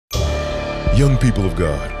Young people of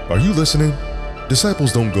God, are you listening?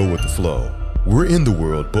 Disciples don't go with the flow. We're in the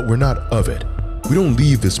world, but we're not of it. We don't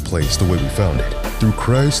leave this place the way we found it. Through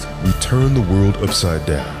Christ, we turn the world upside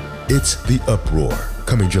down. It's The Uproar,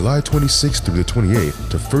 coming July 26th through the 28th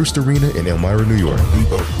to First Arena in Elmira, New York.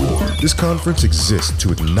 The Uproar. This conference exists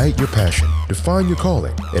to ignite your passion, define your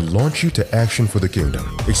calling, and launch you to action for the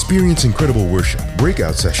kingdom. Experience incredible worship,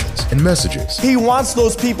 breakout sessions, and messages. He wants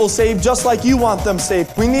those people saved just like you want them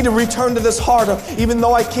saved. We need to return to this heart of, even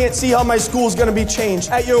though I can't see how my school's going to be changed,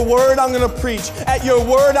 at your word I'm going to preach. At your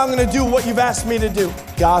word I'm going to do what you've asked me to do.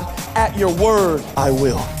 God, at your word I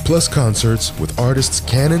will. Plus concerts with artists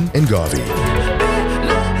Cannon and Gavi.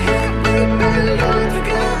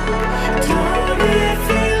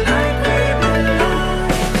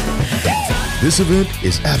 This event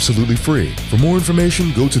is absolutely free. For more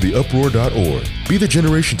information, go to theuproar.org. Be the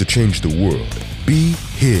generation to change the world. Be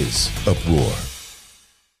His Uproar.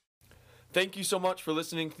 Thank you so much for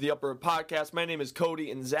listening to the Uproar Podcast. My name is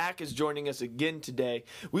Cody, and Zach is joining us again today.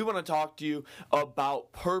 We want to talk to you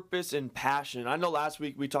about purpose and passion. I know last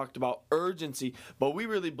week we talked about urgency, but we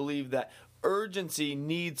really believe that urgency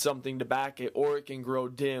needs something to back it, or it can grow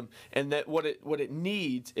dim, and that what it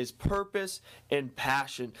needs is purpose and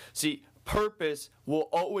passion. See, purpose will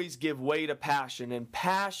always give way to passion, and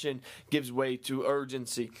passion gives way to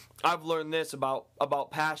urgency. I've learned this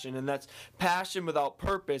about passion, and that's passion without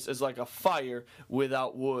purpose is like a fire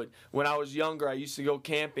without wood. When I was younger, I used to go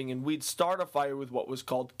camping, and we'd start a fire with what was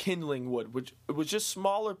called kindling wood, which was just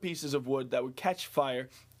smaller pieces of wood that would catch fire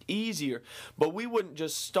easier. But we wouldn't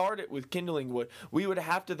just start it with kindling wood. We would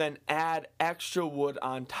have to then add extra wood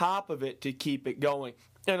on top of it to keep it going.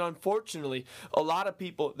 And unfortunately, a lot of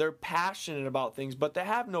people, they're passionate about things, but they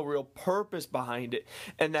have no real purpose behind it.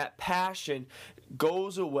 And that passion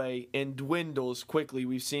goes away and dwindles quickly.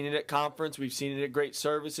 We've seen it at conference. We've seen it at great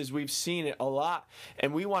services. We've seen it a lot.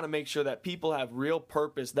 And we want to make sure that people have real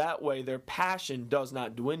purpose. That way, their passion does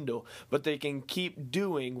not dwindle, but they can keep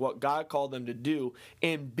doing what God called them to do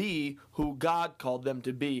and be who God called them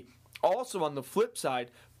to be. Also, on the flip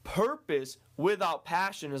side, purpose without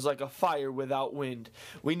passion is like a fire without wind.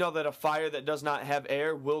 We know that a fire that does not have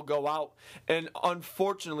air will go out. And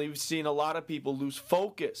unfortunately, we've seen a lot of people lose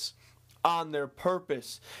focus on their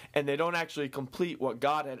purpose, and they don't actually complete what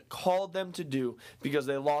God had called them to do because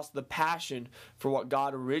they lost the passion for what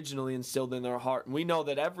God originally instilled in their heart. And we know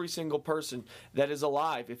that every single person that is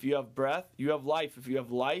alive, if you have breath, you have life. If you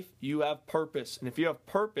have life, you have purpose. And if you have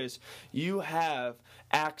purpose, you have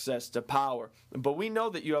access to power. But we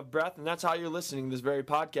know that you have breath, and that's how you're listening to this very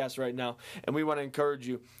podcast right now. And we want to encourage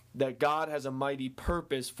you that God has a mighty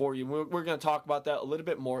purpose for you. We're going to talk about that a little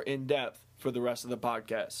bit more in depth for the rest of the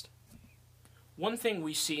podcast. One thing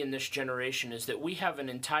we see in this generation is that we have an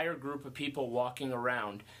entire group of people walking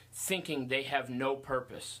around thinking they have no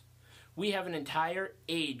purpose. We have an entire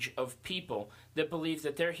age of people that believe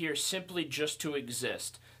that they're here simply just to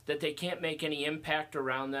exist, that they can't make any impact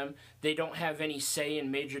around them, they don't have any say in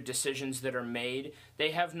major decisions that are made,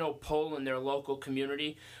 they have no pull in their local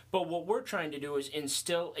community. But what we're trying to do is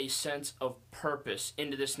instill a sense of purpose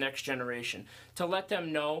into this next generation, to let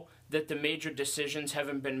them know that the major decisions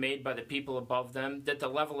haven't been made by the people above them, that the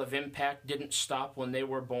level of impact didn't stop when they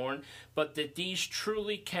were born, but that these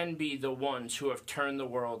truly can be the ones who have turned the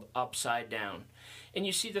world upside down. And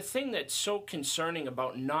you see, the thing that's so concerning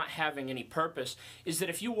about not having any purpose is that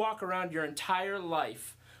if you walk around your entire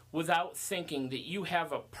life without thinking that you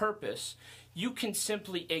have a purpose, you can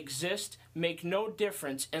simply exist, make no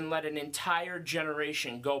difference, and let an entire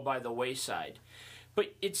generation go by the wayside.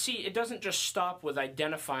 But it doesn't just stop with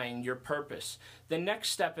identifying your purpose. The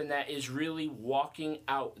next step in that is really walking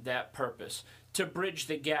out that purpose, to bridge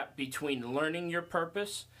the gap between learning your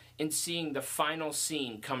purpose and seeing the final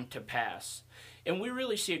scene come to pass. And we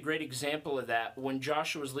really see a great example of that when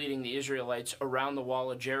Joshua was leading the Israelites around the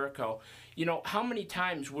wall of Jericho. You know, how many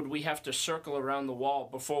times would we have to circle around the wall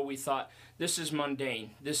before we thought, this is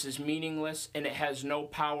mundane, this is meaningless, and it has no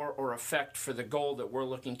power or effect for the goal that we're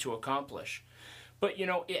looking to accomplish? But, you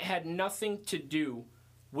know, it had nothing to do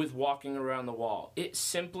with walking around the wall. It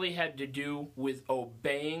simply had to do with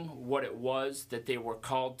obeying what it was that they were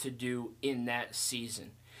called to do in that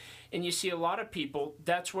season. And you see, a lot of people,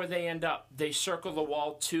 that's where they end up. They circle the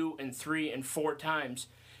wall 2 and 3 and 4 times,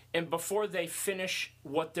 and before they finish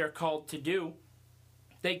what they're called to do,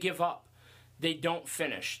 they give up. They don't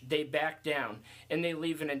finish. They back down, and they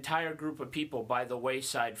leave an entire group of people by the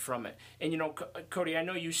wayside from it. And you know, Cody, I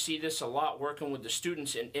know you see this a lot working with the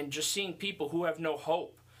students and just seeing people who have no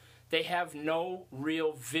hope. They have no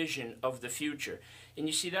real vision of the future. And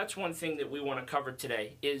you see, that's one thing that we want to cover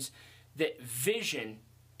today, is that vision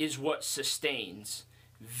is what sustains.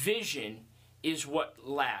 Vision is what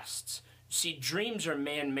lasts. See, dreams are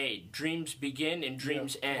man-made. Dreams begin and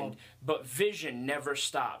dreams end. But vision never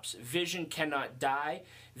stops. Vision cannot die.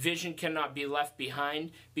 Vision cannot be left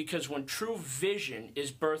behind, because when true vision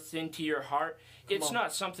is birthed into your heart, it's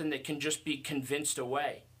not something that can just be convinced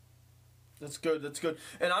away. That's good. That's good.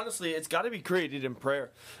 And honestly, it's got to be created in prayer.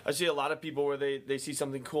 I see a lot of people where they see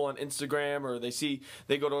something cool on Instagram, or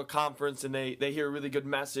they go to a conference and they hear a really good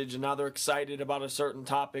message, and now they're excited about a certain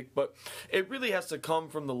topic. But it really has to come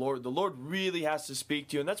from the Lord. The Lord really has to speak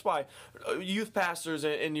to you. And that's why youth pastors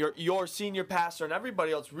and your senior pastor and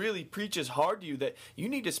everybody else really preaches hard to you that you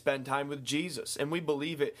need to spend time with Jesus. And we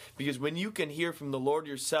believe it, because when you can hear from the Lord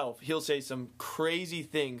yourself, He'll say some crazy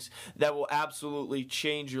things that will absolutely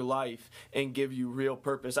change your life and give you real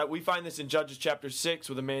purpose. We find this in Judges chapter 6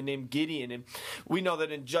 with a man named Gideon, and we know that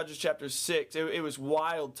in Judges chapter 6 it was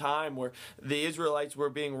wild time where the Israelites were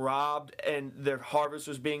being robbed and their harvest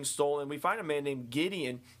was being stolen. We find a man named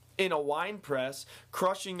Gideon in a wine press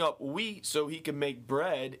crushing up wheat so he could make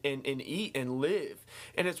bread and eat and live.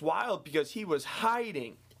 And it's wild because he was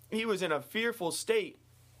hiding. He was in a fearful state,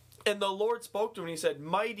 and the Lord spoke to him and He said,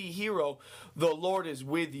 "Mighty hero, the Lord is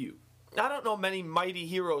with you." I don't know many mighty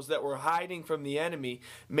heroes that were hiding from the enemy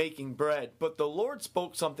making bread, but the Lord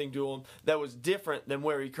spoke something to him that was different than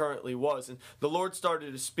where he currently was. And the Lord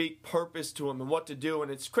started to speak purpose to him and what to do.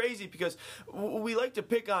 And it's crazy because we like to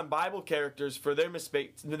pick on Bible characters for their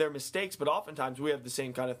mistakes, but oftentimes we have the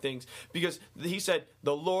same kind of things, because He said,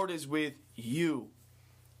 "The Lord is with you."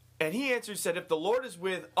 And he answered, said, "If the Lord is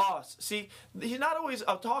with us," see, He's not always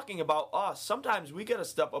talking about us. Sometimes we got to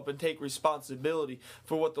step up and take responsibility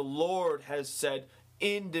for what the Lord has said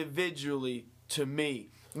individually to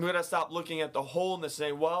me. We got to stop looking at the wholeness and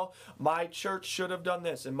saying, well, my church should have done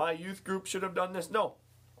this and my youth group should have done this. No.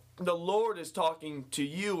 The Lord is talking to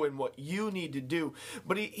you and what you need to do.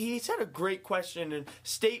 But he said a great question and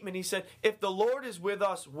statement. He said, if the Lord is with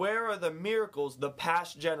us, where are the miracles the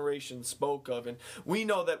past generation spoke of? And we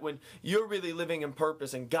know that when you're really living in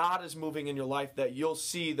purpose and God is moving in your life, that you'll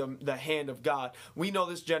see the hand of God. We know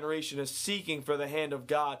this generation is seeking for the hand of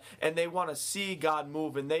God, and they want to see God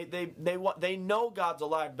move. And they know God's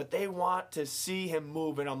alive, but they want to see Him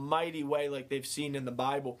move in a mighty way like they've seen in the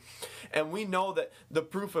Bible. And we know that the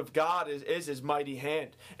proof of God is His mighty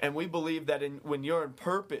hand, and we believe that when you're in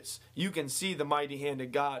purpose, you can see the mighty hand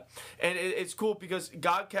of God. And it's cool because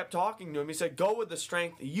God kept talking to him. He said, "Go with the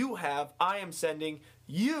strength you have. I am sending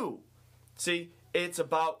you." See, it's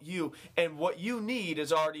about you, and what you need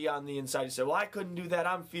is already on the inside. You say, "Well, I couldn't do that.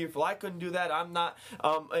 I'm fearful. I couldn't do that. I'm not.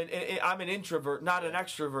 I'm an introvert, not an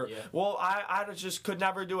extrovert. Yeah. Well, I just could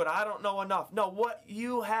never do it. I don't know enough." No, what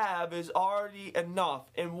you have is already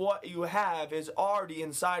enough, and what you have is already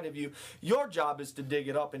inside of you. Your job is to dig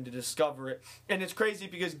it up and to discover it. And it's crazy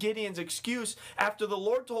because Gideon's excuse, after the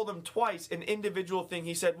Lord told him twice an individual thing,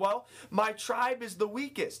 he said, "Well, my tribe is the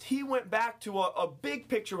weakest." He went back to a big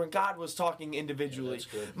picture when God was talking individually.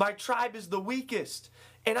 Yeah, my tribe is the weakest,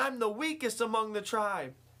 and I'm the weakest among the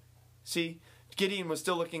tribe. See, Gideon was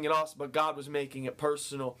still looking at us, but God was making it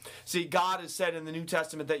personal. See, God has said in the New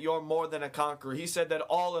Testament that you're more than a conqueror. He said that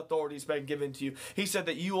all authority has been given to you. He said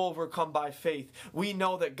that you overcome by faith. We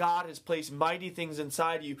know that God has placed mighty things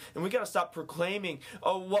inside you, and we got to stop proclaiming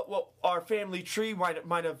what our family tree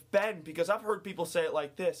might have been, because I've heard people say it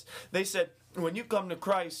like this. They said, when you come to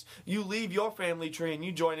Christ, you leave your family tree and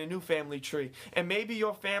you join a new family tree. And maybe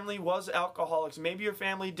your family was alcoholics. Maybe your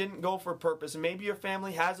family didn't go for purpose. And maybe your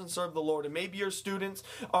family hasn't served the Lord. And maybe your students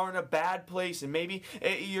are in a bad place. And maybe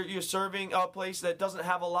you're serving a place that doesn't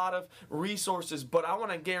have a lot of resources. But I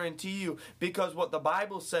want to guarantee you, because what the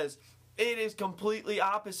Bible says, it is completely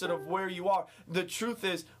opposite of where you are. The truth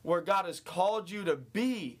is, where God has called you to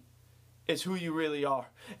be is who you really are.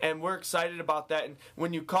 And we're excited about that. And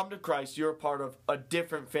when you come to Christ, you're a part of a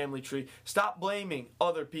different family tree. Stop blaming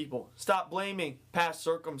other people. Stop blaming past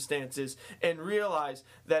circumstances, and realize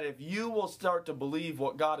that if you will start to believe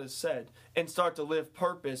what God has said and start to live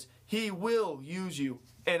purpose, He will use you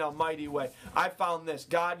in a mighty way. I found this.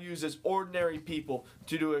 God uses ordinary people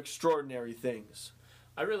to do extraordinary things.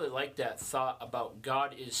 I really like that thought about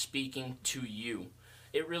God is speaking to you.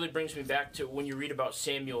 It really brings me back to when you read about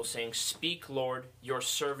Samuel saying, "Speak, Lord, your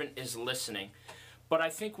servant is listening." But I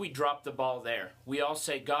think we drop the ball there. We all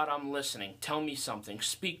say, "God, I'm listening. Tell me something.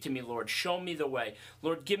 Speak to me, Lord. Show me the way.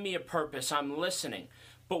 Lord, give me a purpose. I'm listening."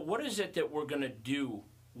 But what is it that we're going to do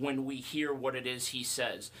when we hear what it is He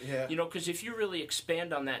says? Yeah. You know, because if you really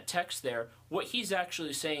expand on that text there, what He's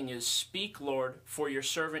actually saying is, "Speak, Lord, for your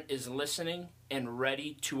servant is listening and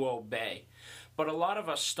ready to obey." But a lot of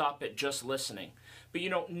us stop at just listening.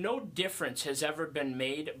 But no difference has ever been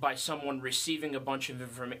made by someone receiving a bunch of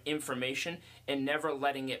information and never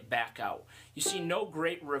letting it back out. You see, no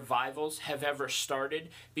great revivals have ever started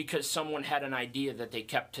because someone had an idea that they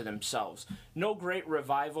kept to themselves. No great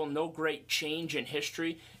revival, no great change in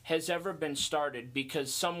history has ever been started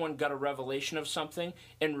because someone got a revelation of something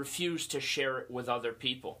and refused to share it with other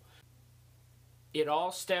people. It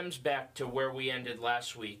all stems back to where we ended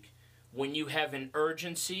last week. When you have an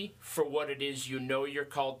urgency for what it is you're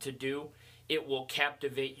called to do, it will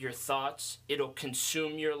captivate your thoughts. It'll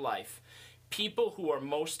consume your life. People who are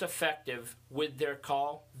most effective with their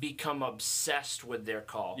call become obsessed with their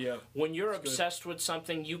call. Yeah, when you're obsessed with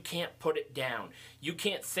something, you can't put it down. You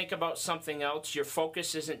can't think about something else. Your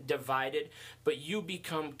focus isn't divided, but you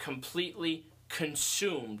become completely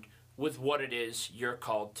consumed with what it is you're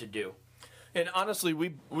called to do. And honestly, we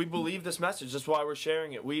believe this message. That's why we're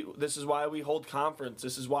sharing it. This is why we hold conference.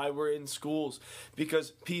 This is why we're in schools,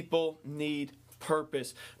 because people need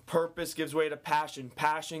purpose. Purpose gives way to passion.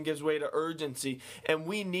 Passion gives way to urgency. And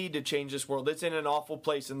we need to change this world. It's in an awful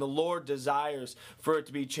place, and the Lord desires for it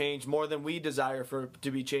to be changed more than we desire for it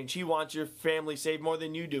to be changed. He wants your family saved more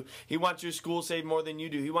than you do. He wants your school saved more than you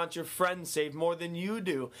do. He wants your friends saved more than you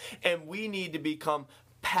do. And we need to become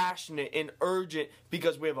passionate and urgent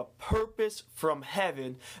because we have a purpose from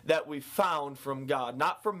heaven that we found from God.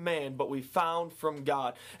 Not from man, but we found from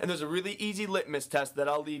God. And there's a really easy litmus test that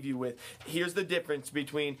I'll leave you with. Here's the difference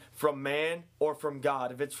between from man or from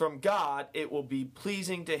God. If it's from God, it will be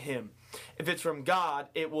pleasing to Him. If it's from God,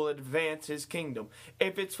 it will advance His kingdom.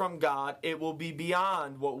 If it's from God, it will be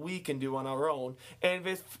beyond what we can do on our own. And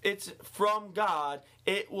if it's from God,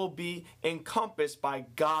 it will be encompassed by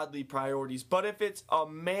godly priorities. But if it's a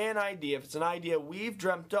man idea, if it's an idea we've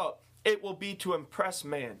dreamt up, it will be to impress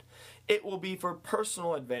man. It will be for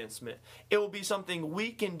personal advancement. It will be something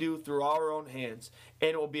we can do through our own hands. And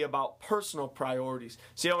it will be about personal priorities.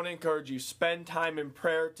 See, I want to encourage you, spend time in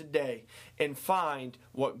prayer today and find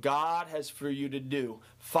what God has for you to do.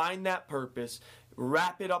 Find that purpose.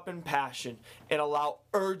 Wrap it up in passion and allow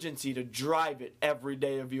urgency to drive it every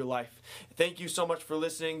day of your life. Thank you so much for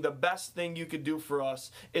listening. The best thing you could do for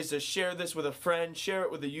us is to share this with a friend, share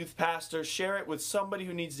it with a youth pastor, share it with somebody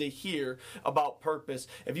who needs to hear about purpose.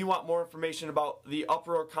 If you want more information about the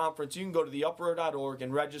Uproar Conference, you can go to theuproar.org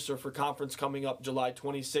and register for conference coming up July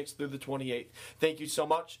 26th through the 28th. Thank you so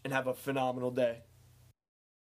much and have a phenomenal day.